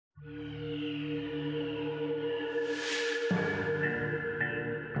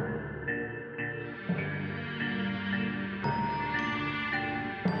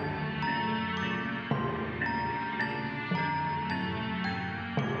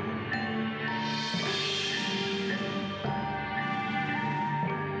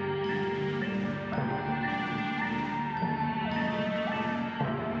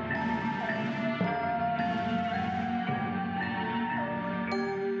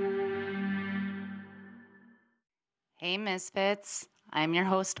Hey Misfits, I'm your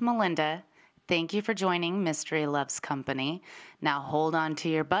host Melinda. Thank you for joining Mystery Loves Company. Now hold on to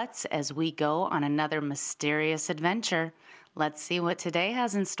your butts as we go on another mysterious adventure. Let's see what today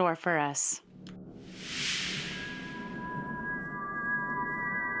has in store for us.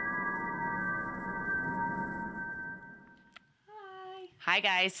 Hi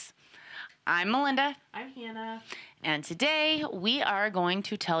guys, I'm Melinda. I'm Hannah. And today we are going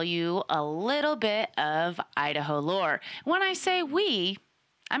to tell you a little bit of Idaho lore. When I say we,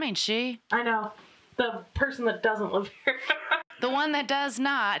 I mean she. I know. The person that doesn't live here. The one that does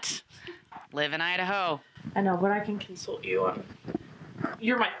not live in Idaho. I know, but I can consult you on...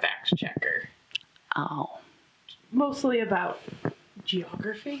 You're my fact checker. Oh. Mostly about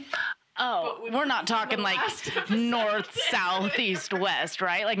geography. Oh, we're not talking like north, south, east, west,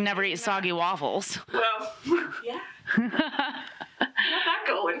 right? Like never eat soggy waffles. Well, yeah. Got that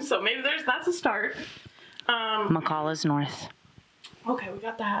going, so maybe that's a start. McCall is north. Okay, we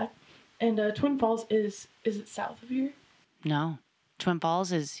got that. And Twin Falls is it south of here? No. Twin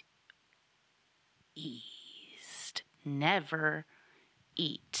Falls is east. Never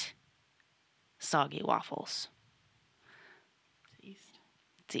eat soggy waffles. East.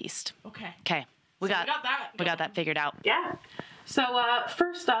 It's east. Okay. Okay. We got that figured out. Yeah. So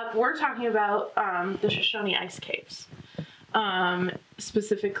first up, we're talking about the Shoshone Ice Caves.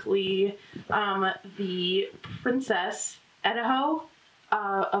 Specifically, the Princess Idaho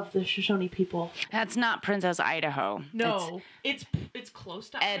of the Shoshone people. That's not Princess Idaho. No, it's close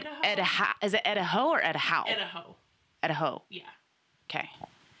to Idaho. Is it Idaho or Idaho? Idaho. Idaho. Yeah. Okay.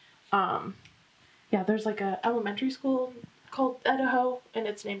 Yeah, there's like a elementary school called Idaho, and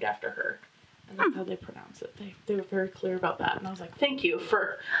it's named after her. And that's how they pronounce it. They were very clear about that. And I was like, thank you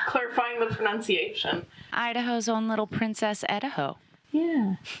for clarifying the pronunciation. Idaho's own little Princess Idaho.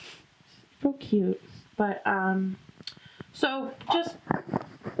 Yeah. So cute. But, so just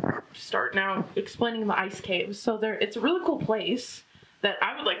start now explaining the ice caves. So it's a really cool place that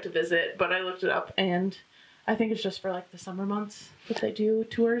I would like to visit, but I looked it up and I think it's just for like the summer months that they do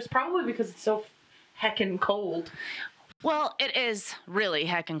tours. Probably because it's so heckin' cold. Well, it is really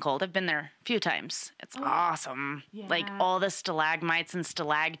heckin' cold. I've been there a few times. It's awesome. Yeah. Like all the stalagmites and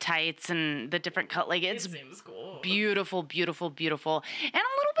stalactites and the different it seems cool. Beautiful, beautiful, beautiful. And a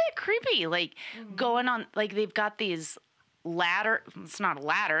little bit creepy. Like going on, like they've got these ladder. It's not a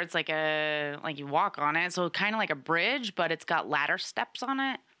ladder. It's like you walk on it. So kind of like a bridge, but it's got ladder steps on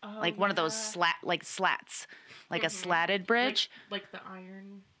it. Oh, like one of those slats. Like a slatted bridge. Like the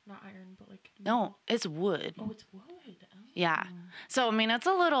iron, not iron, but like... No, it's wood. Oh, it's wood. Oh. Yeah. So, I mean, it's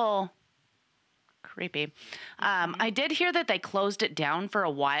a little creepy. I did hear that they closed it down for a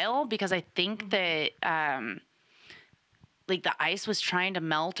while because I think that, like, the ice was trying to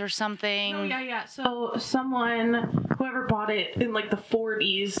melt or something. Oh, yeah. So, whoever bought it in, like, the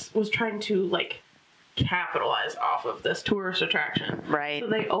 40s was trying to, like, capitalize off of this tourist attraction. Right. So,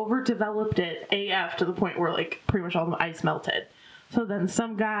 they overdeveloped it AF to the point where, like, pretty much all the ice melted. So then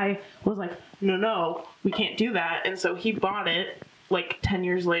some guy was like, no, we can't do that. And so he bought it like 10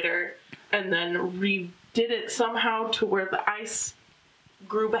 years later and then redid it somehow to where the ice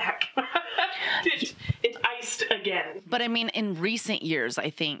grew back. it iced again. But I mean, in recent years, I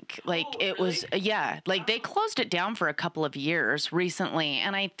think it was, they closed it down for a couple of years recently.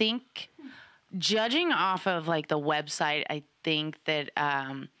 And I think judging off of like the website, I think that,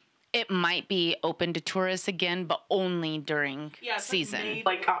 it might be open to tourists again, but only during season.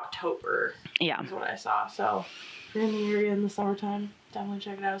 Like October. Yeah. Is what I saw. So if you're in the area in the summertime, definitely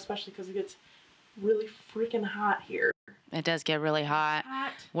check it out, especially because it gets really freaking hot here. It does get really hot.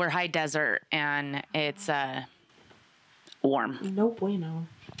 We're high desert, and it's warm. No bueno.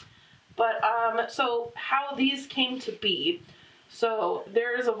 But, so how these came to be. So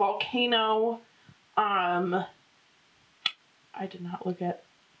there is a volcano, I did not look at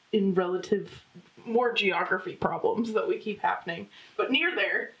in relative more geography problems that we keep happening. But near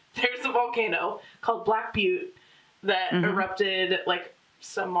there's a volcano called Black Butte that erupted like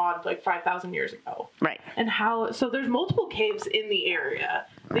some odd like 5,000 years ago. Right. And so there's multiple caves in the area.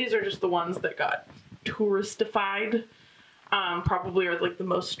 These are just the ones that got touristified. Probably are like the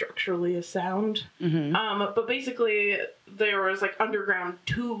most structurally sound. But basically there was like underground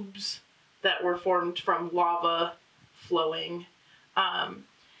tubes that were formed from lava flowing.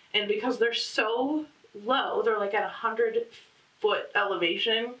 And because they're so low, they're like at 100-foot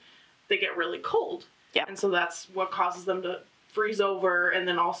elevation, they get really cold. Yep. And so that's what causes them to freeze over. And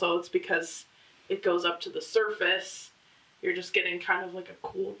then also it's because it goes up to the surface. You're just getting kind of like a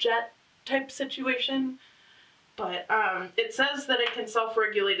cool jet type situation. But it says that it can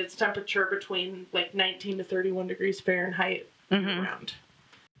self-regulate its temperature between like 19 to 31 degrees Fahrenheit year-round.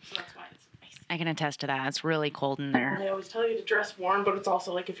 So that's why it's nice. I can attest to that. It's really cold in there. They always tell you to dress warm, but it's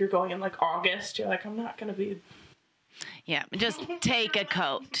also like if you're going in like August, you're like, I'm not going to be... Yeah, just take a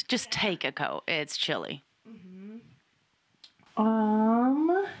coat. Just take a coat. It's chilly.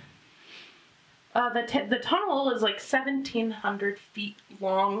 The tunnel is like 1,700 feet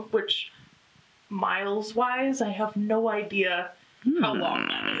long, which miles-wise, I have no idea how long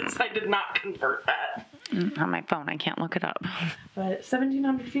that is. I did not convert that. On my phone, I can't look it up. But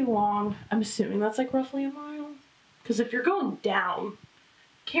 1,700 feet long, I'm assuming that's like roughly a mile. Because if you're going down, you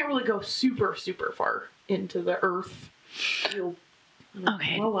can't really go super, super far into the earth. You'll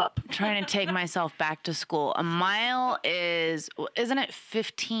blow up. I'm trying to take myself back to school. A mile isn't it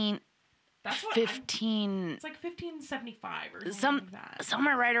 15... That's what 15. It's like 1575 or something like that.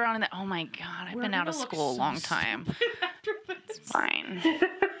 Somewhere right around in that. Oh my God, I've been out of school a long time. It's fine.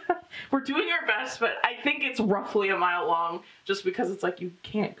 We're doing our best, but I think it's roughly a mile long just because it's like you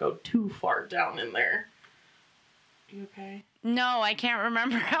can't go too far down in there. You okay? No, I can't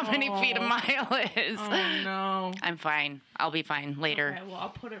remember how many feet a mile is. Oh no. I'm fine. I'll be fine later. Okay, well, I'll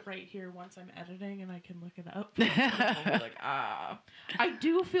put it right here once I'm editing and I can look it up. I'll be like, I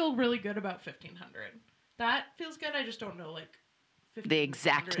do feel really good about 1,500. That feels good. I just don't know, like, the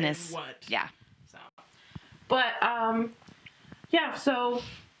exactness. What. Yeah. So, but, yeah, so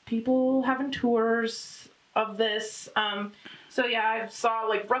people having tours of this. So, yeah, I saw,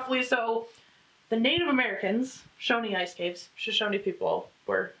 like, roughly, so the Native Americans, Shoshone ice caves, Shoshone people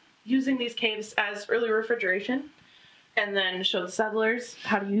were using these caves as early refrigeration and then showed the settlers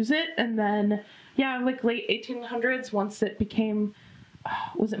how to use it. And then, yeah, like late 1800s, once it became,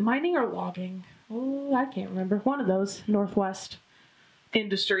 was it mining or logging? Oh, I can't remember. One of those Northwest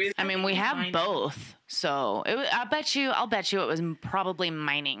industries. I mean, we have mining. Both. So I'll bet you it was probably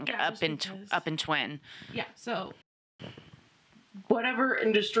mining up in Twin. Yeah. So whatever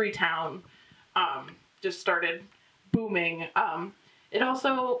industry town just started booming. It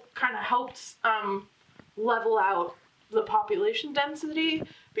also kind of helped level out the population density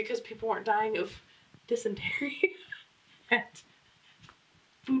because people weren't dying of dysentery and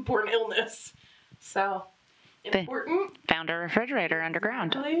foodborne illness. So important. They found a refrigerator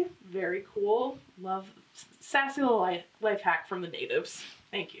underground. Really, very cool. Love sassy little life hack from the natives.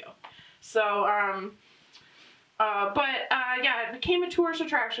 Thank you. So, yeah, it became a tourist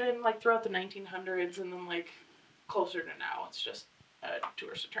attraction like throughout the 1900s, and then like closer to now, it's just a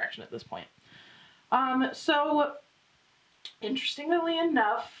tourist attraction at this point. So interestingly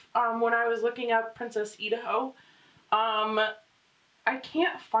enough, when I was looking up Princess Idaho, I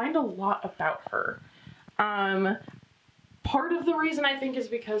can't find a lot about her. Part of the reason I think is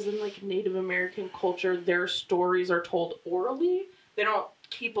because in like Native American culture, their stories are told orally. They don't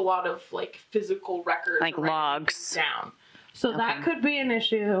keep a lot of like physical records, like logs down. So that could be an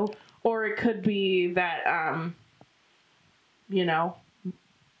issue, or it could be that you know,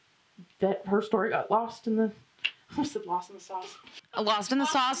 that her story got lost in the. I almost said lost in the sauce. Lost in the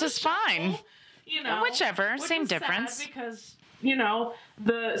sauce is fine. You know, whichever, same difference. Because you know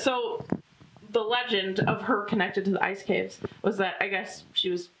the legend of her connected to the ice caves was that I guess she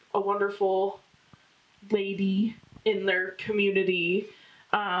was a wonderful lady in their community.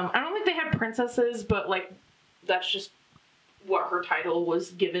 I don't think they had princesses, but like that's just what her title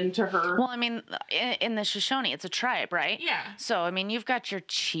was given to her. Well, I mean, in the Shoshone, it's a tribe, right? Yeah. So, I mean, you've got your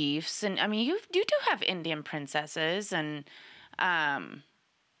chiefs, and I mean, you do have Indian princesses, and I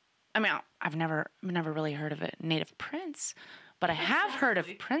mean, I've never really heard of a native prince, but I have heard of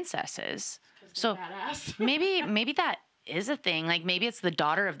princesses. So maybe that is a thing. Like maybe it's the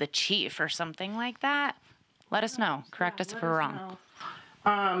daughter of the chief or something like that. Let us know. Correct us if we're wrong.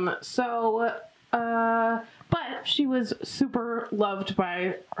 But she was super loved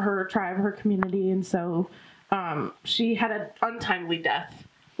by her tribe, her community, and so she had an untimely death,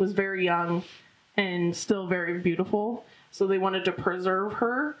 was very young, and still very beautiful. So they wanted to preserve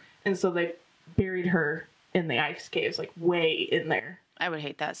her, and so they buried her in the ice caves, like way in there. I would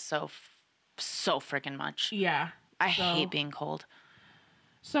hate that so freaking much. Yeah. I hate being cold.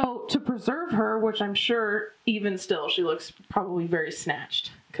 So to preserve her, which I'm sure even still she looks probably very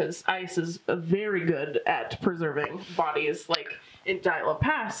snatched, because ice is very good at preserving bodies, like in Dial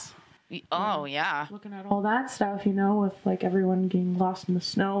Pass. Oh, yeah. Looking at all that stuff, you know, with like everyone getting lost in the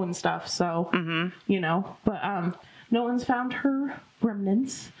snow and stuff. So, you know, but no one's found her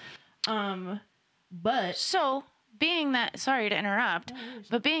remnants. But so being that, sorry to interrupt,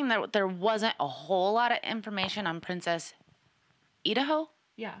 but being that there wasn't a whole lot of information on Princess Idaho.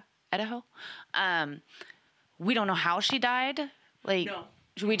 Yeah. Idaho. we don't know how she died. Like, No.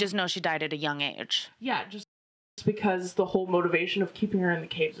 we just know she died at a young age. Yeah, just because the whole motivation of keeping her in the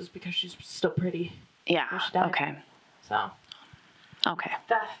caves is because she's still pretty. Yeah. She died. Okay. So. Okay.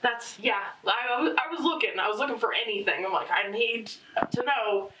 That's yeah. I was looking for anything. I'm like, I need to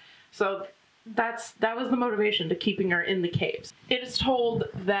know. So that was the motivation to keeping her in the caves. It is told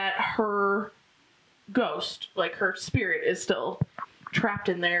that her ghost, like her spirit, is still trapped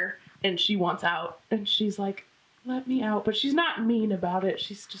in there, and she wants out. And she's like, "Let me out," but she's not mean about it.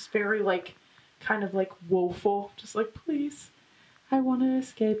 She's just very like, kind of like woeful, just like, "Please, I want to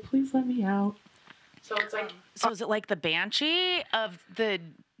escape. Please let me out." So it's like. So is it like the banshee of the,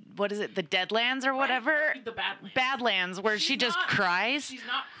 what is it, the Deadlands or whatever? The Badlands. Badlands, where she just cries? She's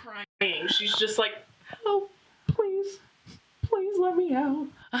not crying. She's just like, "Help, please. Please let me out."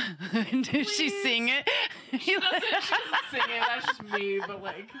 Did she sing it? She doesn't sing it. That's just me. But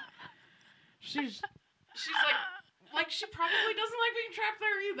like, she's like she probably doesn't like being trapped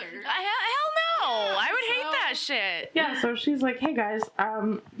there either. Hell no. I would hate that shit. Yeah, so she's like, "Hey guys,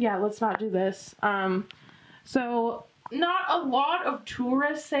 yeah, let's not do this." So not a lot of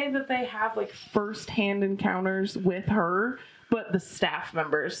tourists say that they have like first-hand encounters with her, but the staff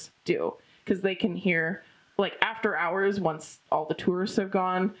members do, because they can hear, like, after hours, once all the tourists have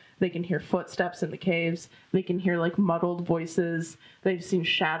gone, they can hear footsteps in the caves. They can hear like muddled voices. They've seen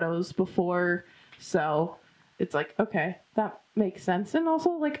shadows before, so it's like, okay, that makes sense. And also,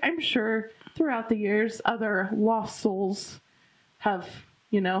 like, I'm sure throughout the years, other lost souls have,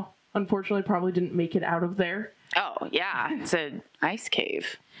 you know, unfortunately probably didn't make it out of there. Oh, yeah. It's an ice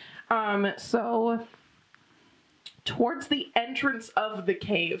cave. So towards the entrance of the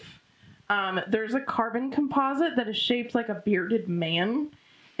cave, there's a carbon composite that is shaped like a bearded man.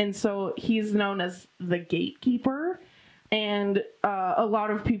 And so he's known as the gatekeeper. And a lot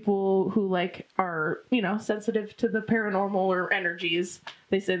of people who like are, you know, sensitive to the paranormal or energies,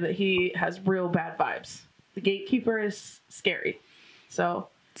 they say that he has real bad vibes. The gatekeeper is scary. So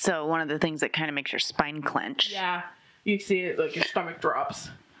one of the things that kind of makes your spine clench. yeah, you see it, like your stomach drops.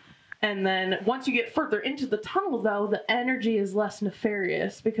 And then once you get further into the tunnel, though, the energy is less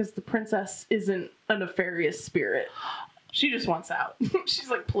nefarious because the princess isn't a nefarious spirit. She just wants out. She's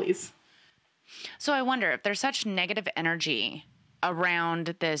like, "Please." So I wonder if there's such negative energy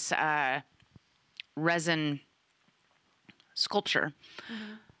around this resin sculpture.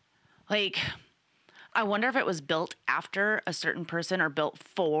 Mm-hmm. Like, I wonder if it was built after a certain person or built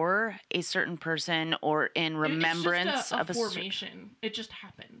for a certain person or in remembrance of a formation. It just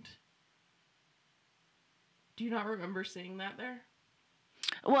happened. Do you not remember seeing that there?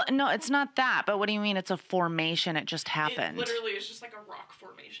 Well, no, it's not that. But what do you mean it's a formation? It just happened. It literally is just like a rock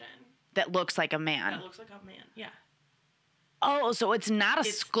formation. That looks like a man. That looks like a man, yeah. Oh, so it's not a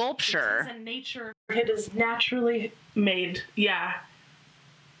sculpture. It's in nature. It is naturally made, yeah.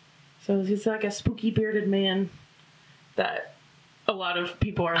 So he's like a spooky bearded man that a lot of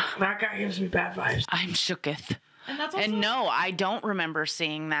people are like, "That guy gives me bad vibes." I'm shooketh. And that's also... And no, I don't remember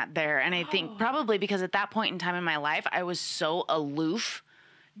seeing that there. And I think probably because at that point in time in my life, I was so aloof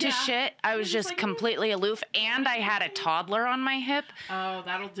to shit. I was just like, completely aloof. And I had a toddler on my hip. Oh,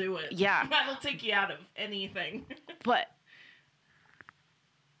 that'll do it. Yeah. That'll take you out of anything. But...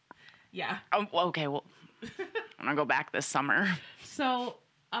 yeah. Okay, well, I'm going to go back this summer. So...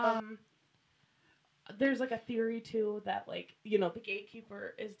 there's like a theory too that, like, you know, the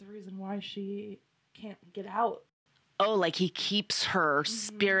gatekeeper is the reason why she can't get out. Oh, like he keeps her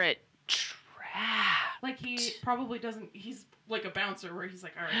spirit trapped. Like he probably doesn't. He's like a bouncer where he's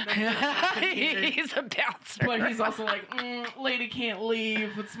like, "All right." He's a bouncer, but he's also like, "Lady can't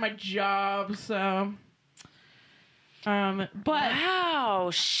leave. It's my job." So, but wow,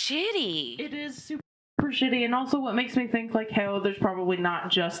 shitty. It is super shitty. And also what makes me think like, hey, there's probably not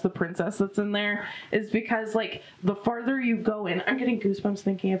just the princess that's in there is because like the farther you go in, I'm getting goosebumps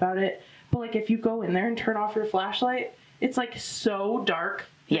thinking about it, but like if you go in there and turn off your flashlight, it's like so dark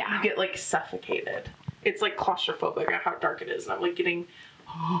that you get like suffocated. It's like claustrophobic at how dark it is, and I'm like getting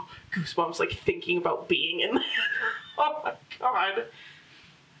goosebumps like thinking about being in there. Oh my god.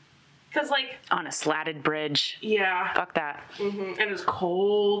 Because, like... on a slatted bridge. Yeah. Fuck that. Mm-hmm. And it's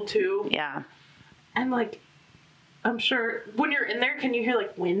cold, too. Yeah. And, like, I'm sure when you're in there, can you hear,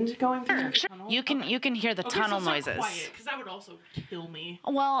 like, wind going through the tunnel? You can hear the tunnel noises. So it's not quiet, because that would also kill me.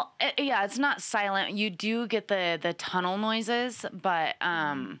 Well, yeah, it's not silent. You do get the tunnel noises, but,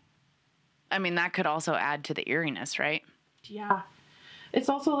 I mean, that could also add to the eeriness, right? Yeah. It's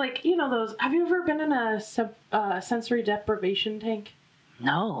also, like, you know those... Have you ever been in a sensory deprivation tank?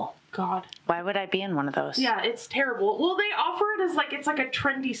 No. God. Why would I be in one of those? Yeah, it's terrible. Well, they offer it as, like, it's like a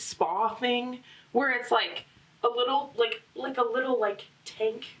trendy spa thing where it's, like, a little like a little like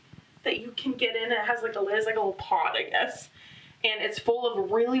tank that you can get in. It has like a lid, it's like a little pod, I guess, and it's full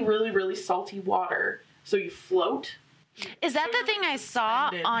of really, really, really salty water. So you float. Is that the thing I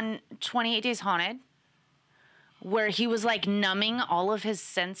saw on 28 Days Haunted? Where he was like numbing all of his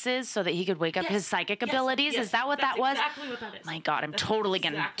senses so that he could wake up his psychic abilities. Yes. Is that what that was? Exactly what that is. My God, I'm totally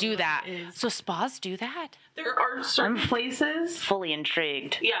going to do that. So spas do that? There are certain places. Fully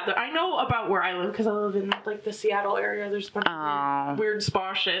intrigued. Yeah, I know about where I live because I live in like the Seattle area. There's a bunch of weird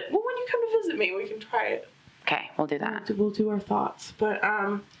spa shit. Well, when you come to visit me, we can try it. Okay, we'll do that. We'll do our thoughts. But,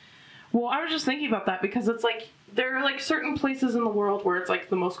 well, I was just thinking about that because it's like, there are like certain places in the world where it's like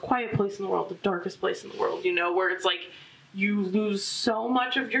the most quiet place in the world, the darkest place in the world, you know, where it's like you lose so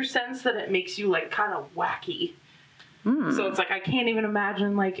much of your sense that it makes you like kind of wacky. So it's like I can't even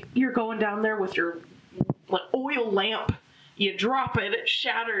imagine like you're going down there with your like oil lamp, you drop it, it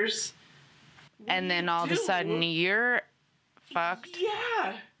shatters, and then all of a sudden you're fucked.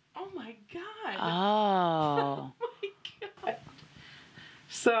 Yeah. Oh my God. Oh. Oh my God.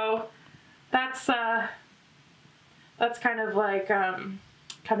 So that's kind of like kind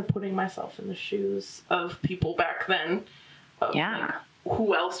of putting myself in the shoes of people back then. Yeah. Like,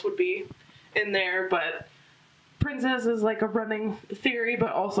 who else would be in there? But princess is like a running theory,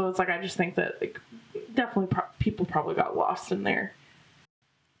 but also it's like I just think that like definitely people probably got lost in there.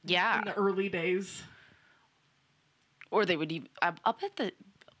 Yeah. In the early days. Or they would even. I'll bet that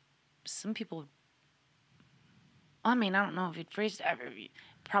some people. I mean, I don't know if you'd freeze.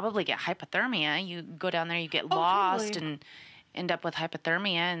 Probably get hypothermia. You go down there, you get lost, totally. and end up with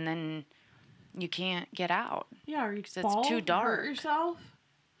hypothermia, and then you can't get out. Yeah, or you fall, it's too dark. Hurt yourself.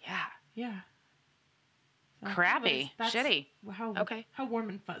 Yeah. Yeah. So crappy. that's shitty. How warm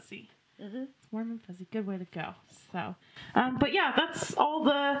and fuzzy. It's warm and fuzzy. Good way to go. So, but yeah, that's all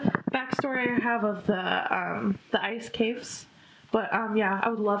the backstory I have of the ice caves. But yeah, I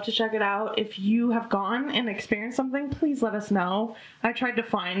would love to check it out. If you have gone and experienced something, please let us know. I tried to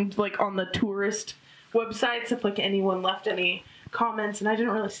find like on the tourist websites if like anyone left any comments, and I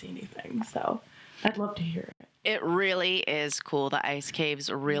didn't really see anything. So I'd love to hear it. It really is cool. The ice caves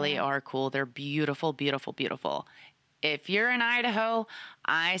really are cool. They're beautiful, beautiful, beautiful. If you're in Idaho,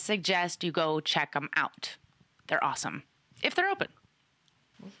 I suggest you go check them out. They're awesome. If they're open.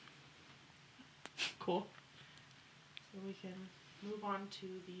 Cool. So we can move on to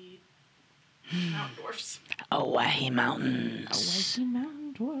the mountain dwarfs. Owyhee Mountains. Owyhee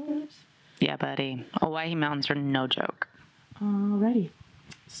Mountain Dwarfs. Yeah, buddy. Owyhee Mountains are no joke. Alrighty.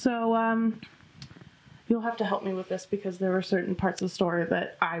 So, you'll have to help me with this because there were certain parts of the story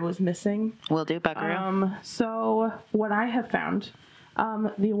that I was missing. Will do, Buckaroo. So, what I have found,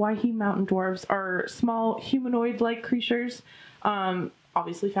 the Owyhee Mountain Dwarfs are small humanoid-like creatures,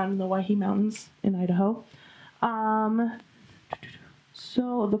 obviously found in the Owyhee Mountains in Idaho.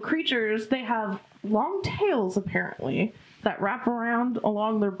 So the creatures, they have long tails apparently that wrap around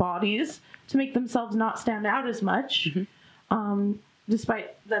along their bodies to make themselves not stand out as much,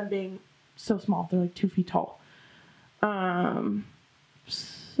 despite them being so small. They're like 2 feet tall.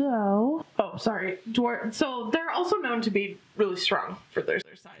 So they're also known to be really strong for their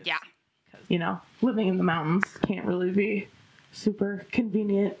size. Yeah. Because, you know, living in the mountains can't really be super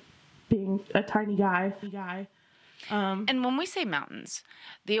convenient being a tiny guy. And when we say mountains,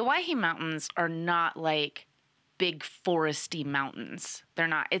 the Owyhee Mountains are not like big foresty mountains. They're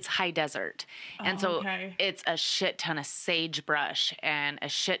not. It's high desert. And so it's a shit ton of sagebrush and a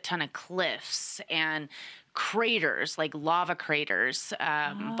shit ton of cliffs and craters, like lava craters,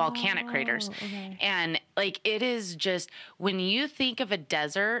 volcanic craters. Okay. And like it is just, when you think of a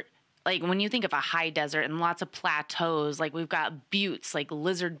desert, like when you think of a high desert and lots of plateaus, like we've got buttes, like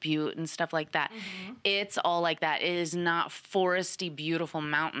Lizard Butte and stuff like that. It's all like that. It is not foresty, beautiful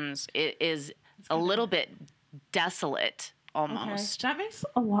mountains. It is a little bit desolate almost. Okay. That makes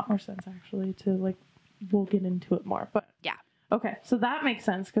a lot more sense actually we'll get into it more. But yeah. Okay, so that makes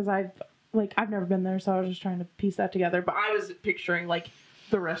sense because I've never been there, so I was just trying to piece that together. But I was picturing like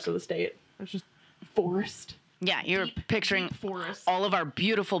the rest of the state. It's just forest. Yeah, you're picturing forest. All of our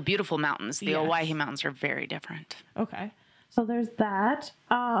beautiful, beautiful mountains. The Owyhee Mountains are very different. Okay. So there's that.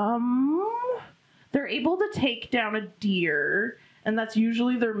 They're able to take down a deer, and that's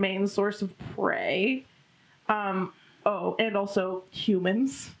usually their main source of prey. And also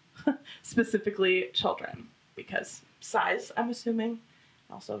humans, specifically children, because size, I'm assuming.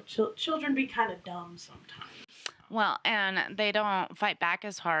 Also, children be kind of dumb sometimes. Well, and they don't fight back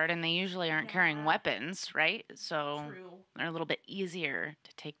as hard, and they usually aren't carrying weapons, right? So True. they're a little bit easier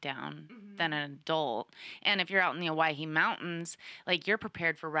to take down Mhm. than an adult. And if you're out in the Owyhee Mountains, like you're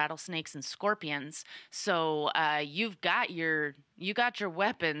prepared for rattlesnakes and scorpions, so you got your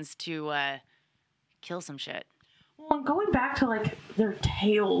weapons to kill some shit. Well, and going back to like their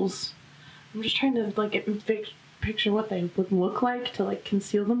tails, I'm just trying to like picture what they would look like to like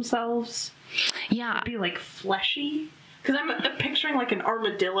conceal themselves. Yeah, It'd be like fleshy, because I'm picturing like an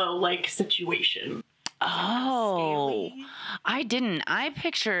armadillo like situation. Oh, Scaly. I didn't. I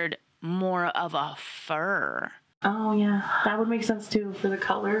pictured more of a fur. Oh yeah, that would make sense too for the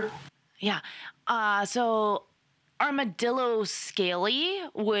color. Yeah. So armadillo scaly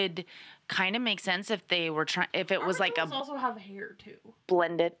would kind of make sense if they were trying. If it was like a Armadillos also have hair too.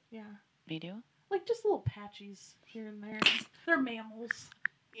 blended. Yeah, They do. like just little patches here and there. They're mammals.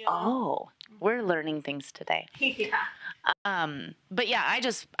 You know? Oh, we're learning things today. Yeah. But yeah, I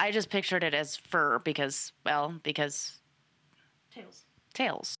just pictured it as fur because Tails.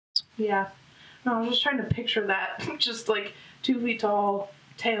 tails. Yeah. No, I was just trying to picture that. Just like 2 feet tall,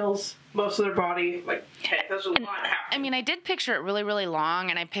 tails, most of their body. Like, okay, that's a lot happening. I mean, I did picture it really, really long,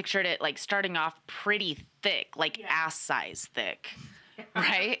 and I pictured it like starting off pretty thick, like ass size thick,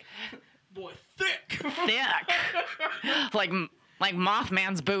 right? Boy, thick. Thick, like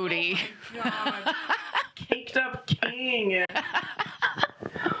Mothman's booty. Oh my God. Caked up king. Oh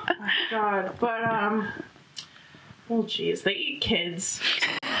my God. But, well, geez, they eat kids.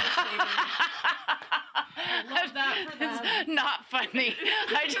 I love that for them. It's not funny.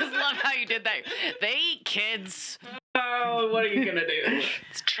 I just love how you did that. They eat kids. Oh, what are you gonna do?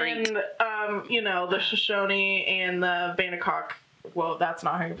 It's a treat. And, you know, the Shoshone and the Bannock. Whoa, that's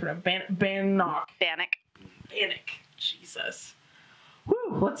not how you pronounce it. Bannock. Bannock. Jesus.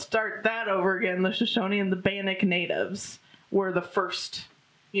 Whew, let's start that over again. The Shoshone and the Bannock natives were the first,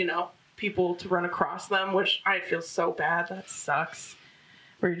 you know, people to run across them, which I feel so bad. That sucks.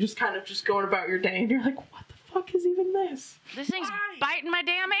 Where you're just kind of just going about your day and you're like, what the fuck is even this? This thing's biting my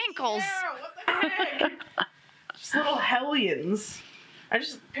damn ankles. Yeah, what the heck? Just little hellions. I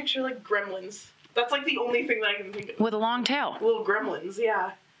just picture like gremlins. That's like the only thing that I can think of. With a long tail. Little gremlins,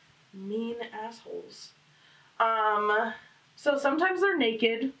 yeah. Mean assholes. So sometimes they're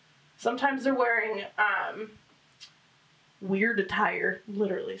naked. Sometimes they're wearing, weird attire.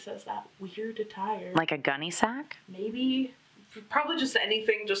 Literally says that. Weird attire. Like a gunny sack? Maybe. Probably just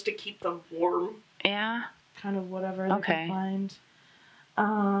anything just to keep them warm. Yeah. Kind of whatever they can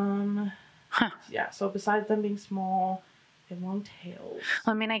find. Yeah, so besides them being small, they have long tails.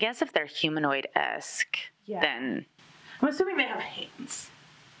 Well, I mean, I guess if they're humanoid-esque, then... I'm assuming they have hands.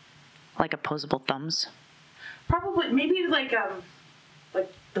 Like opposable thumbs? Probably, maybe like the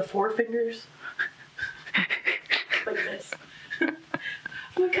forefingers. Like this.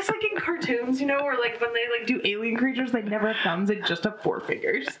 Because like in cartoons, you know, where like when they like do alien creatures, they never have thumbs, they just have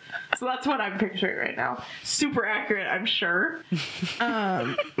forefingers. So that's what I'm picturing right now. Super accurate, I'm sure. But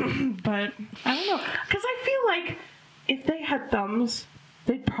I don't know. Because I feel like if they had thumbs,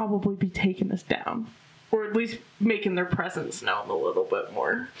 they'd probably be taking us down. Or at least making their presence known a little bit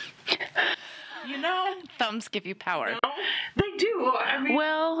more. You know? Thumbs give you power. You know? They do.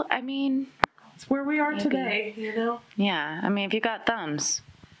 I mean... It's where we are today, you know? Yeah, I mean, if you got thumbs...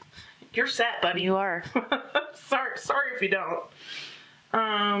 You're set, buddy. You are. Sorry if you don't.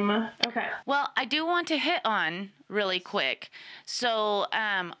 Okay. Well, I do want to hit on really quick. So,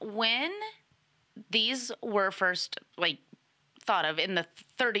 when these were first, like, thought of in the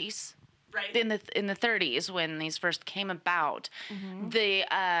 30s... Right. In the 30s, when these first came about,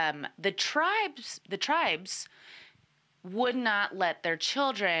 the tribes would not let their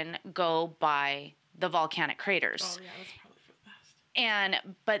children go by the volcanic craters. Oh yeah, that's probably for the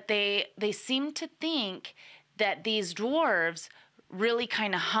best. But they seemed to think that these dwarves really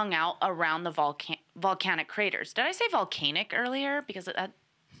kind of hung out around the volcanic craters. Did I say volcanic earlier? Because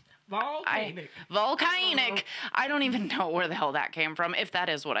Volcanic. I don't even know where the hell that came from, if that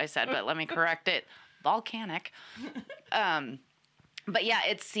is what I said, but let me correct it. Volcanic. But yeah,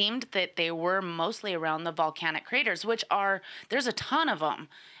 it seemed that they were mostly around the volcanic craters, which there's a ton of them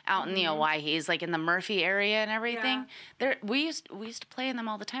out in the Owyhees, like in the Murphy area and everything. Yeah. We used to play in them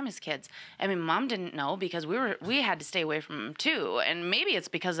all the time as kids. I mean, Mom didn't know because we had to stay away from them too, and maybe it's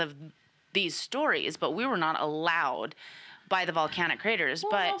because of these stories, but we were not allowed by the volcanic craters.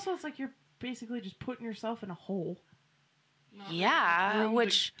 Well, but also it's like you're basically just putting yourself in a hole.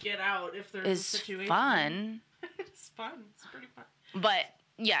 Which get out if there's is a situation. fun. It's fun. It's pretty fun. But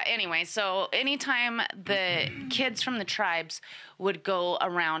yeah, anyway, so anytime the kids from the tribes would go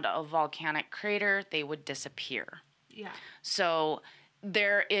around a volcanic crater, they would disappear. Yeah. So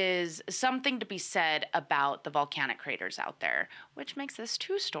there is something to be said about the volcanic craters out there, which makes this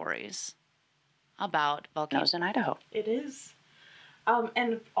 2 stories about volcanoes in Idaho. It is.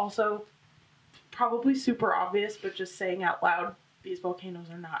 And also, probably super obvious, but just saying out loud, these volcanoes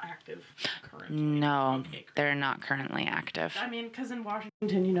are not active currently. No, they're not currently active. I mean, because in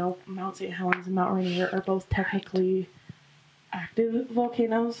Washington, you know, Mount St. Helens and Mount Rainier are both technically active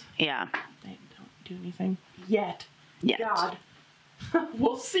volcanoes. Yeah. They don't do anything yet. Yet. God.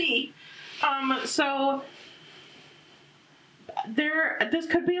 We'll see. So this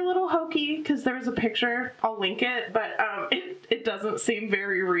could be a little hokey because there's a picture. I'll link it, but it doesn't seem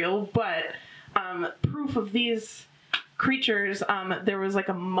very real. But proof of these creatures, there was like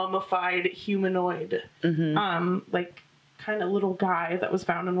a mummified humanoid, like kind of little guy that was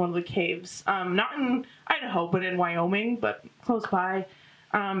found in one of the caves. Not in Idaho, but in Wyoming, but close by,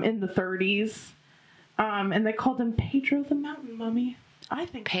 in the 30s. And they called him Pedro the Mountain Mummy. I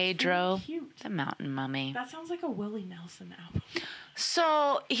think Pedro that's really cute. the Mountain Mummy. That sounds like a Willie Nelson album.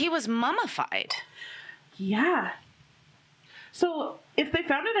 So he was mummified. Yeah. So if they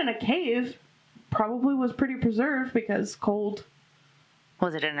found it in a cave, probably was pretty preserved because cold.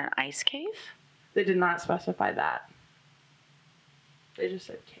 Was it in an ice cave? They did not specify that. They just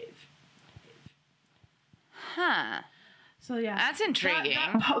said cave. Huh. So yeah, That's intriguing.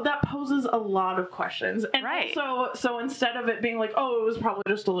 That poses a lot of questions, and Right. also, so instead of it being like, oh, it was probably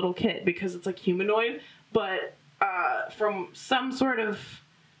just a little kid because it's like humanoid, but from some sort of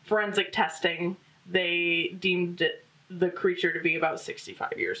forensic testing, they deemed the creature to be about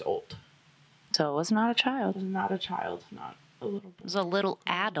 65 years old. So it was not a It child. was not a child, not a little boy. It was a little It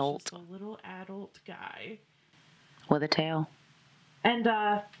was adult just a little adult guy. with a tail. And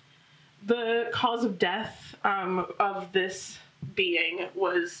the cause of death of this being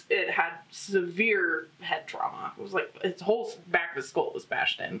was it had severe head trauma. It was like its whole back of the skull was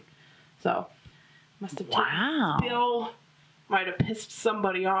bashed in. So must have Wow. taken Bill, might have pissed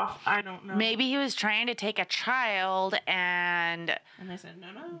somebody off. I don't know. Maybe he was trying to take a child and And they said no.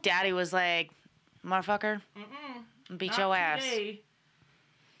 Daddy was like, motherfucker, beat your ass. Today.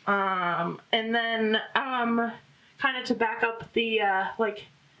 And then kind of to back up the like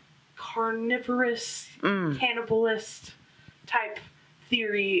carnivorous cannibalist type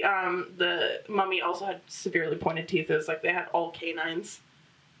theory, the mummy also had severely pointed teeth. It was like they had all canines,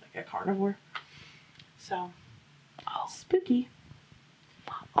 like a carnivore. So spooky.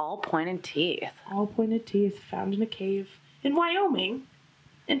 All pointed teeth. All pointed teeth found in a cave in Wyoming.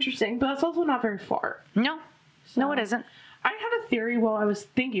 Interesting, but that's also not very far. No. No, it isn't. I had a theory while I was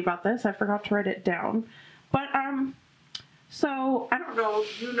thinking about this. I forgot to write it down. But, so, I don't know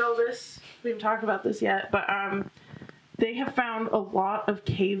if you know this. We haven't talked about this yet. But, they have found a lot of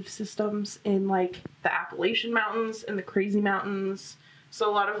cave systems in, like, the Appalachian Mountains and the Crazy Mountains. So,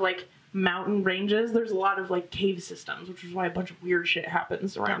 a lot of, like, mountain ranges. There's a lot of, like, cave systems, which is why a bunch of weird shit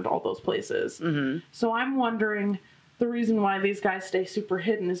happens around all those places. Mm-hmm. So, I'm wondering, the reason why these guys stay super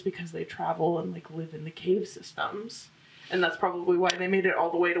hidden is because they travel and, like, live in the cave systems. And that's probably why they made it all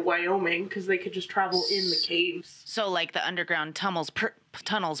the way to Wyoming, because they could just travel in the caves. So like the underground tunnels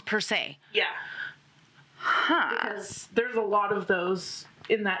per se. Yeah. Huh. Because there's a lot of those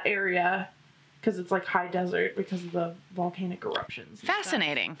in that area, because it's like high desert because of the volcanic eruptions.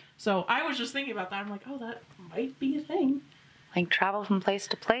 Fascinating. So I was just thinking about that. I'm like, oh, that might be a thing. Like travel from place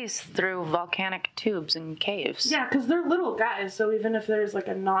to place through volcanic tubes and caves. Yeah, because they're little guys, so even if there's like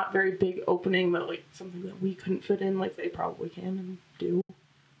a not very big opening that like something that we couldn't fit in, like they probably can and do.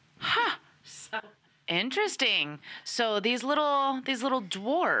 Huh. So Interesting. So these little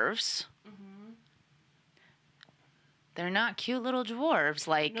dwarves, they're not cute little dwarves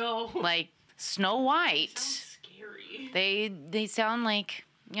like No. like Snow White. sounds scary. They sound like,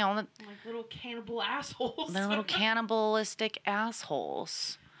 you know, Like little cannibal assholes. they're little cannibalistic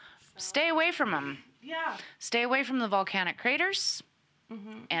assholes. Stay away from them. Yeah. Stay away from the volcanic craters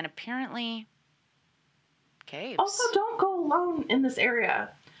and apparently caves. Also, don't go alone in this area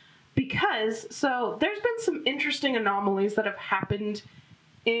because, so, there's been some interesting anomalies that have happened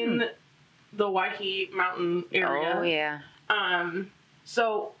in the Waihee Mountain area. Oh, yeah.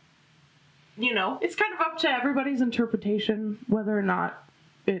 So, you know, it's kind of up to everybody's interpretation whether or not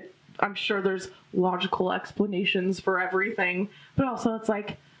I'm sure there's logical explanations for everything, but also it's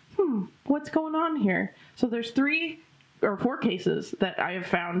like, what's going on here? So there's 3 or 4 cases that I have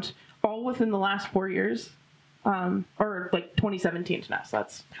found all within the last 4 years, or like 2017 to now, so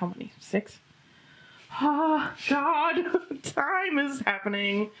that's how many? 6? Oh, God, time is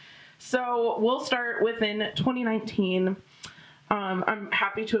happening. So we'll start within 2019. I'm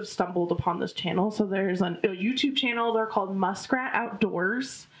happy to have stumbled upon this channel. So there's a YouTube channel. They're called Muskrat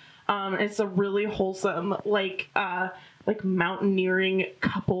Outdoors. It's a really wholesome, like mountaineering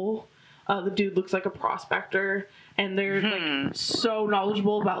couple. The dude looks like a prospector, and they're like so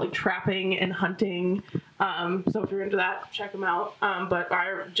knowledgeable about like trapping and hunting. So if you're into that, check them out. But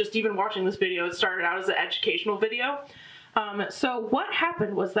I just even watching this video, it started out as an educational video. So what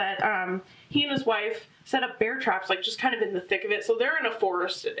happened was that he and his wife set up bear traps, like just kind of in the thick of it. So they're in a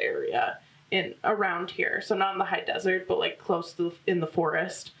forested area around here, so not in the high desert, but like close to in the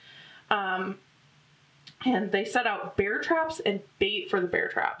forest. And they set out bear traps and bait for the bear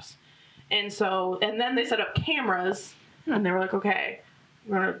traps. And then they set up cameras, and they were like, okay,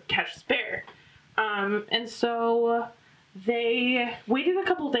 we're going to catch this bear. And so they waited a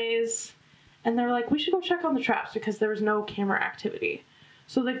couple days, and they're like, we should go check on the traps because there was no camera activity.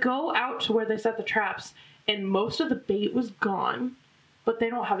 So they go out to where they set the traps, and most of the bait was gone, but they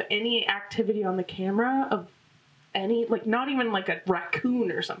don't have any activity on the camera of any, like not even like a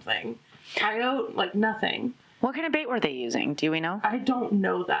raccoon or something. Coyote, like nothing. What kind of bait were they using? Do we know? I don't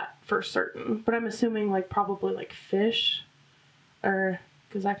know that for certain, but I'm assuming like probably like fish, or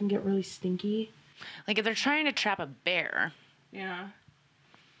because that can get really stinky. Like if they're trying to trap a bear. Yeah.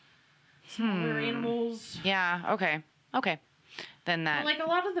 Smaller animals. Yeah. Okay. Then that. But like a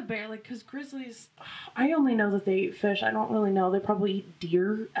lot of the bear, like because grizzlies, I only know that they eat fish. I don't really know. They probably eat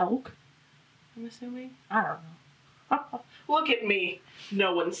deer, elk. I'm assuming. I don't know. Look at me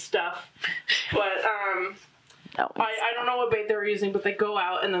knowing stuff, but I don't know what bait they were using, but they go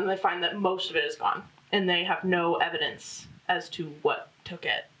out and then they find that most of it is gone, and they have no evidence as to what took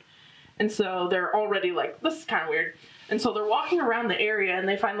it. And so they're already like, this is kind of weird. And so they're walking around the area, and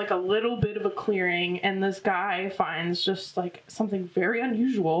they find like a little bit of a clearing, and this guy finds just like something very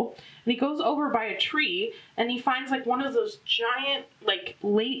unusual. And he goes over by a tree, and he finds like one of those giant, like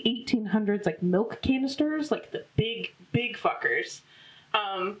late 1800s, like milk canisters, like the big fuckers.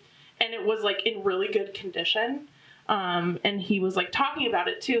 And it was like in really good condition. And he was like talking about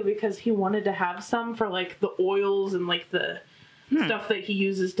it too, because he wanted to have some for like the oils and like the stuff that he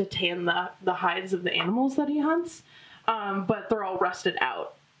uses to tan the hides of the animals that he hunts. But they're all rusted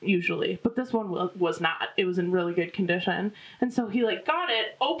out usually. But this one was not. It was in really good condition. And so he like got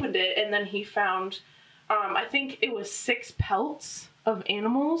it, opened it, and then he found, I think it was 6 pelts of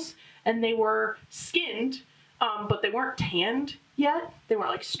animals, and they were skinned, but they weren't tanned yet. They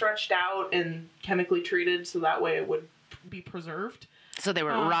weren't like stretched out and chemically treated so that way it would be preserved. So they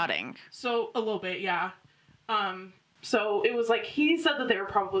were rotting. So a little bit, yeah. So it was like, he said that they were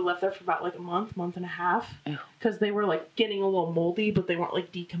probably left there for about like a month and a half, because they were like getting a little moldy, but they weren't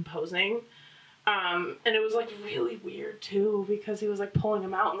like decomposing. And it was like really weird too, because he was like pulling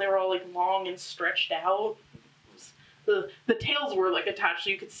them out and they were all like long and stretched out. The tails were like attached so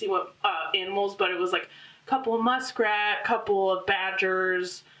you could see what animals, but it was like a couple of muskrat, couple of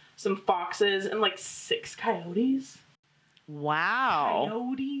badgers, some foxes, and like 6 coyotes. Wow.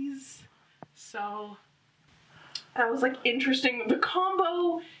 Coyotes. So that was like interesting. The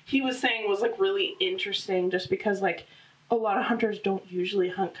combo he was saying was like really interesting, just because like a lot of hunters don't usually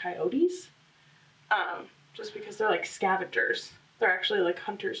hunt coyotes, just because they're like scavengers. They're actually like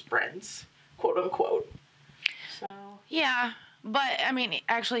hunters' friends, quote unquote. So yeah, but I mean,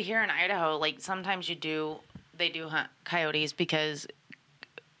 actually here in Idaho, like sometimes they do hunt coyotes because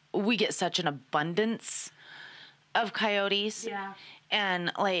we get such an abundance of coyotes. Yeah.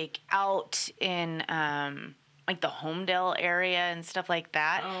 And like out in like the Homedale area and stuff like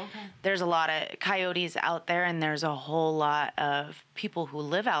that, there's a lot of coyotes out there, and there's a whole lot of people who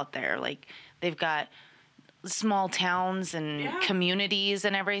live out there. Like they've got small towns and communities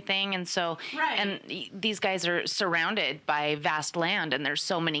and everything, and so and these guys are surrounded by vast land, and there's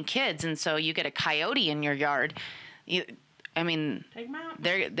so many kids, and so you get a coyote in your yard, I mean, take them out.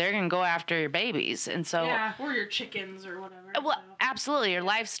 They're gonna go after your babies, and so or your chickens or whatever. Well, absolutely, your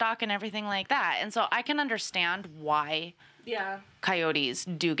livestock and everything like that, and so I can understand why coyotes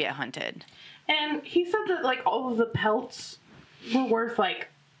do get hunted. And he said that like all of the pelts were worth like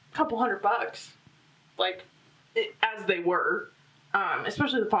a couple $100, like as they were,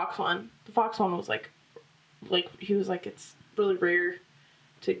 especially the fox one. The fox one was like he was like, it's really rare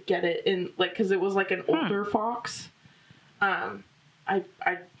to get it in, like, because it was like an older fox.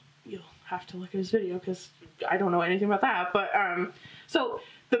 You'll have to look at his video because I don't know anything about that. But so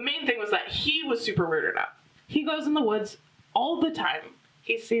the main thing was that he was super weirded out. He goes in the woods all the time.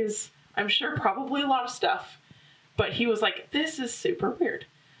 He sees, I'm sure, probably a lot of stuff. But he was like, this is super weird.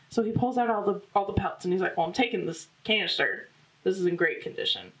 So he pulls out all the pelts and he's like, well, I'm taking this canister. This is in great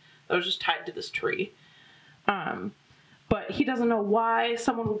condition. That was just tied to this tree. But he doesn't know why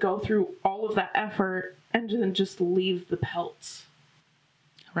someone would go through all of that effort and then just leave the pelts.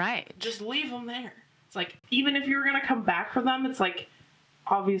 Right. Just leave them there. It's like, even if you were going to come back for them, it's like,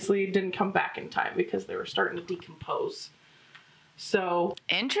 obviously it didn't come back in time because they were starting to decompose. So.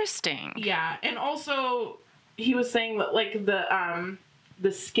 Interesting. Yeah. And also, he was saying that, like, the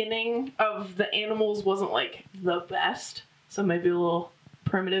skinning of the animals wasn't, like, the best. So maybe a little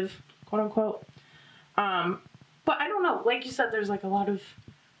primitive, quote unquote. But I don't know. Like you said, there's like a lot of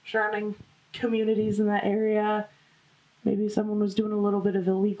surrounding communities in that area. Maybe someone was doing a little bit of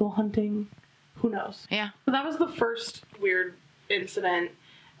illegal hunting. Who knows? Yeah. So that was the first weird incident.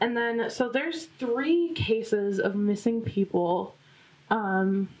 And then, so there's 3 cases of missing people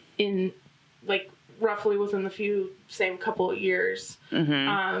in, like, roughly within the same couple of years.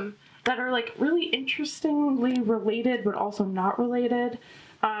 Mm-hmm. That are, like, really interestingly related, but also not related.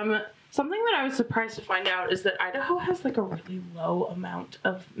 Something that I was surprised to find out is that Idaho has, like, a really low amount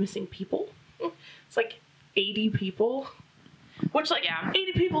of missing people. It's, like, 80 people. Which, like, yeah.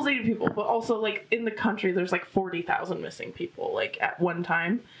 80 people's 80 people. But also, like, in the country, there's, like, 40,000 missing people, like, at one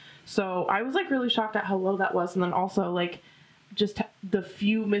time. So I was, like, really shocked at how low that was. And then also, like, just the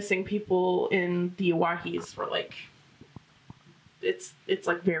few missing people in the Oahes were, like... It's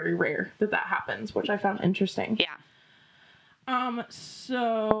like very rare that happens, which I found interesting. Yeah.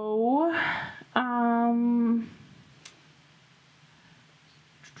 So,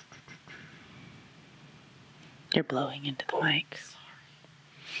 You're blowing into the mic.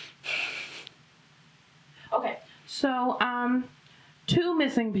 Okay. So, 2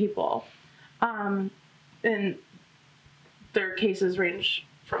 missing people. And their cases range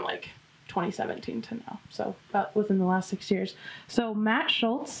from like 2017 to now, so about within the last 6 years. So Matt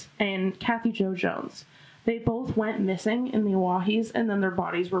Schultz and Kathy Jo Jones, they both went missing in the Oahes, and then their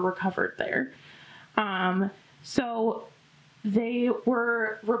bodies were recovered there. So they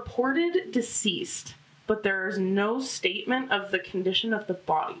were reported deceased, but there's no statement of the condition of the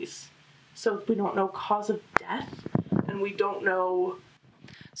bodies. So we don't know cause of death, and we don't know...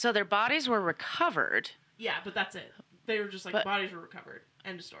 So their bodies were recovered. Yeah, but that's it. They were just like, bodies were recovered.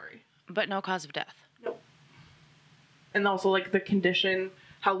 End of story. But no cause of death. Nope. And also, like, the condition,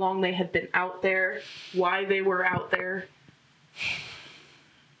 how long they had been out there, why they were out there.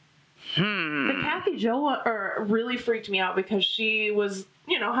 The Kathy Jo really freaked me out because she was,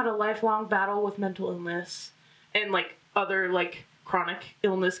 had a lifelong battle with mental illness and, like, other, like, chronic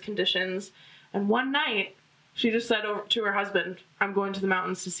illness conditions. And one night, she just said over to her husband, I'm going to the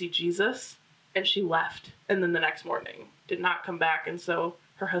mountains to see Jesus. And she left. And then the next morning did not come back. And so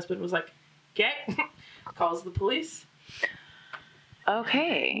her husband was like, okay, calls the police.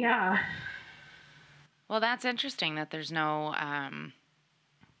 Okay. Yeah. Well, that's interesting that there's no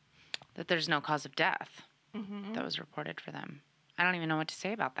cause of death that was reported for them. I don't even know what to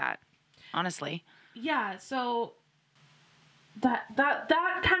say about that, honestly. Yeah, so that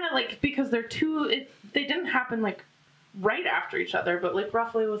kind of, like, because they're they didn't happen, like, right after each other, but, like,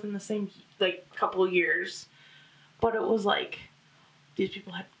 roughly within the same, like, couple of years. But it was, like, these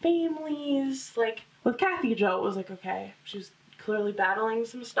people had families. Like, with Kathy Jo, it was like, okay, she was clearly battling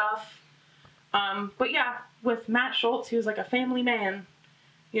some stuff. But yeah, with Matt Schultz, he was, like, a family man,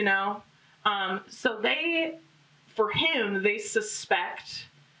 So for him, they suspect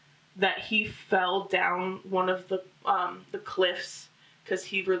that he fell down one of the cliffs because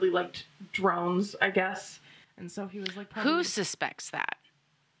he really liked drones, I guess. And so he was like, probably... Who suspects that?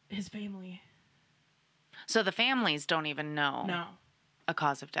 His family. So the families don't even know a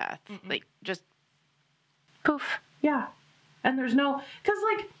cause of death. Mm-mm. Like, just poof. Yeah. And there's no... Because,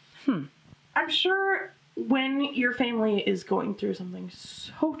 like, I'm sure when your family is going through something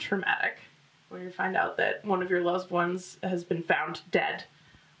so traumatic, where you find out that one of your loved ones has been found dead,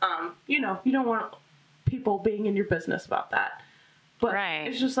 you don't want people being in your business about that. But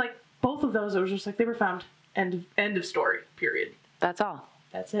It's just like, both of those, it was just like, they were found. End of story, period. That's all.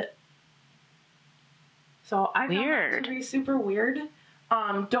 That's it. So I found that to be super weird.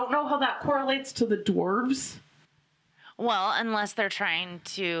 Don't know how that correlates to the dwarves. Well, unless they're trying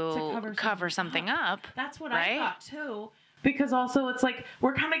to cover something up. That's what I thought too. Because also it's like,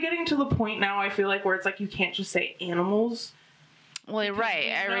 we're kind of getting to the point now, I feel like, where it's like, you can't just say animals. Well, you're right.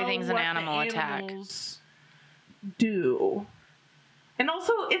 Everything's an animal attack. Do. And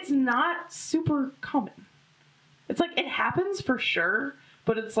also, it's not super common. It's like, it happens for sure,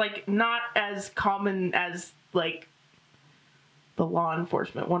 but it's like not as common as, like, the law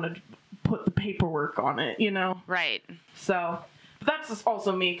enforcement want to put the paperwork on it, Right. So, That's just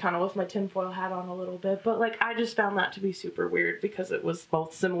also me kind of with my tinfoil hat on a little bit. But, like, I just found that to be super weird because it was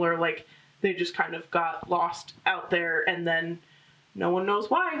both similar. Like, they just kind of got lost out there and then no one knows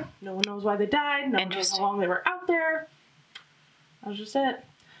why. No one knows why they died. No one knows how long they were out there. That was just it.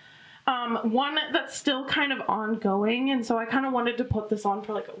 One that's still kind of ongoing, and so I kind of wanted to put this on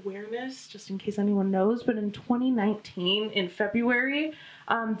for, like, awareness, just in case anyone knows, but in 2019, in February,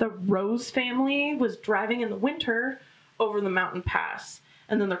 the Rose family was driving in the winter over the mountain pass,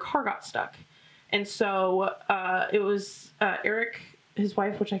 and then their car got stuck. And so it was Eric, his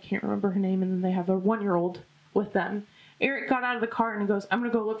wife, which I can't remember her name, and then they have a 1-year-old with them. Eric got out of the car and he goes, I'm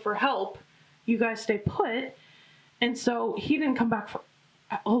going to go look for help. You guys stay put. And so he didn't come back for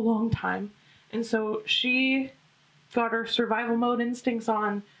a long time. And so she got her survival mode instincts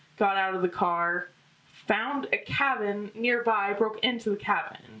on, got out of the car, found a cabin nearby, broke into the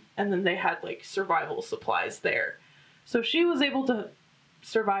cabin, and then they had, like, survival supplies there. So she was able to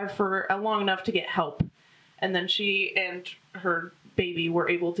survive for long enough to get help. And then she and her baby were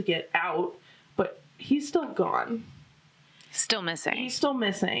able to get out, but he's still gone. Still missing. He's still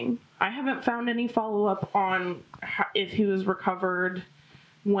missing. I haven't found any follow-up on if he was recovered,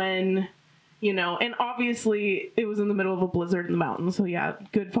 when, you know, and obviously it was in the middle of a blizzard in the mountains, so yeah,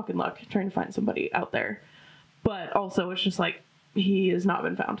 good fucking luck trying to find somebody out there. But also, it's just like, he has not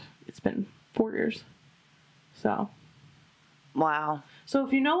been found. It's been 4 years. So. Wow. So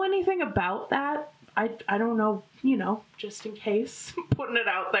if you know anything about that, I don't know, you know, just in case, putting it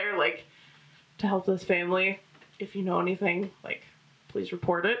out there, like, to help this family. If you know anything, like, please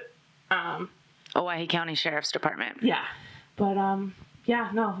report it. Owyhee County Sheriff's Department. Yeah. But,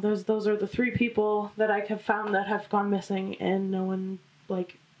 yeah, no, those are the 3 people that I have found that have gone missing, and no one,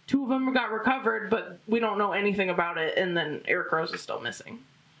 like, 2 of them got recovered, but we don't know anything about it, and then Eric Rose is still missing.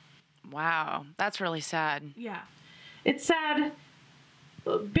 Wow, that's really sad. Yeah. It's sad.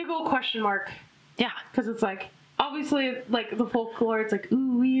 Big old question mark. Yeah. Because it's like, obviously, like, the folklore, it's like,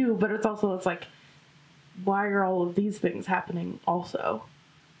 ooh, you, but it's also, it's like, why are all of these things happening also?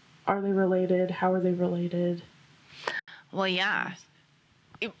 Are they related? How are they related? Well, yeah.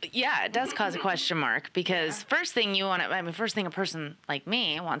 It does cause a question mark, because first thing a person like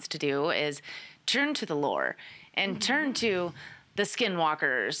me wants to do is turn to the lore and turn to the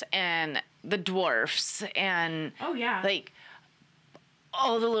skinwalkers and the dwarfs and like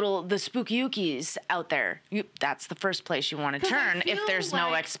all the spookyookies out there. That's the first place you want to turn if there's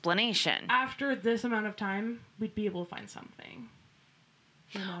no explanation. After this amount of time, we'd be able to find something.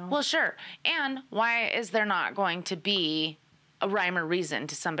 You know? Well, sure. And why is there not going to be a rhyme or reason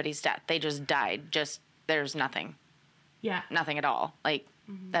to somebody's death? They just died. There's nothing. Yeah. Nothing at all. Like,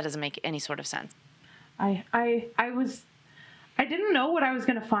 that doesn't make any sort of sense. I didn't know what I was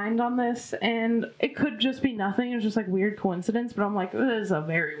going to find on this, and it could just be nothing. It was just, like, weird coincidence, but I'm like, this is a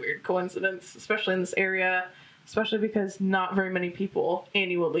very weird coincidence, especially in this area, especially because not very many people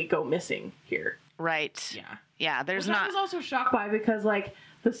annually go missing here. Right. Yeah. Yeah, Which I was also shocked by, because, like,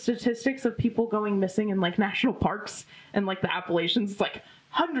 the statistics of people going missing in, like, national parks and, like, the Appalachians, it's like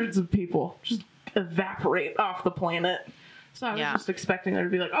hundreds of people just evaporate off the planet. So I was just expecting there to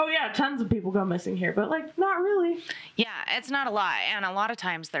be like, oh yeah, tons of people go missing here, but, like, not really. Yeah, it's not a lot, and a lot of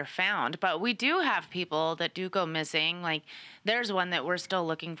times they're found, but we do have people that do go missing. Like, there's one that we're still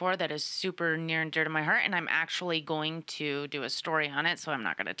looking for that is super near and dear to my heart, and I'm actually going to do a story on it, so I'm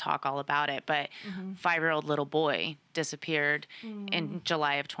not going to talk all about it, but 5-year-old little boy disappeared in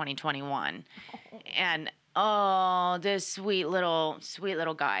July of 2021, and this sweet little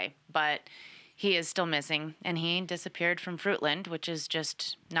guy, but he is still missing, and he disappeared from Fruitland, which is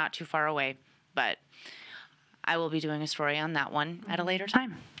just not too far away. But I will be doing a story on that one at a later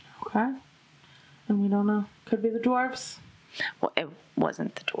time. Okay. And we don't know. Could be the dwarves. Well, it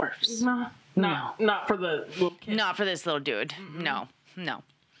wasn't the dwarfs. No. Not for the little kid. Not for this little dude. No.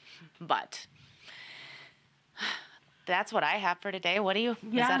 But that's what I have for today. What do you?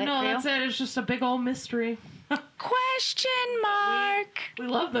 Yeah, is that no, it for you? that's it. It's just a big old mystery. Question mark. We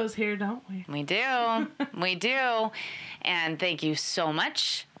love those here, don't we? We do. We do. And thank you so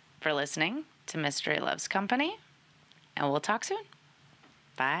much for listening to Mystery Loves Company. And we'll talk soon.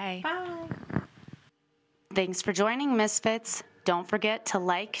 Bye. Bye. Thanks for joining, Misfits. Don't forget to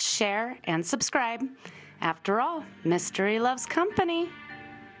like, share, and subscribe. After all, Mystery Loves Company.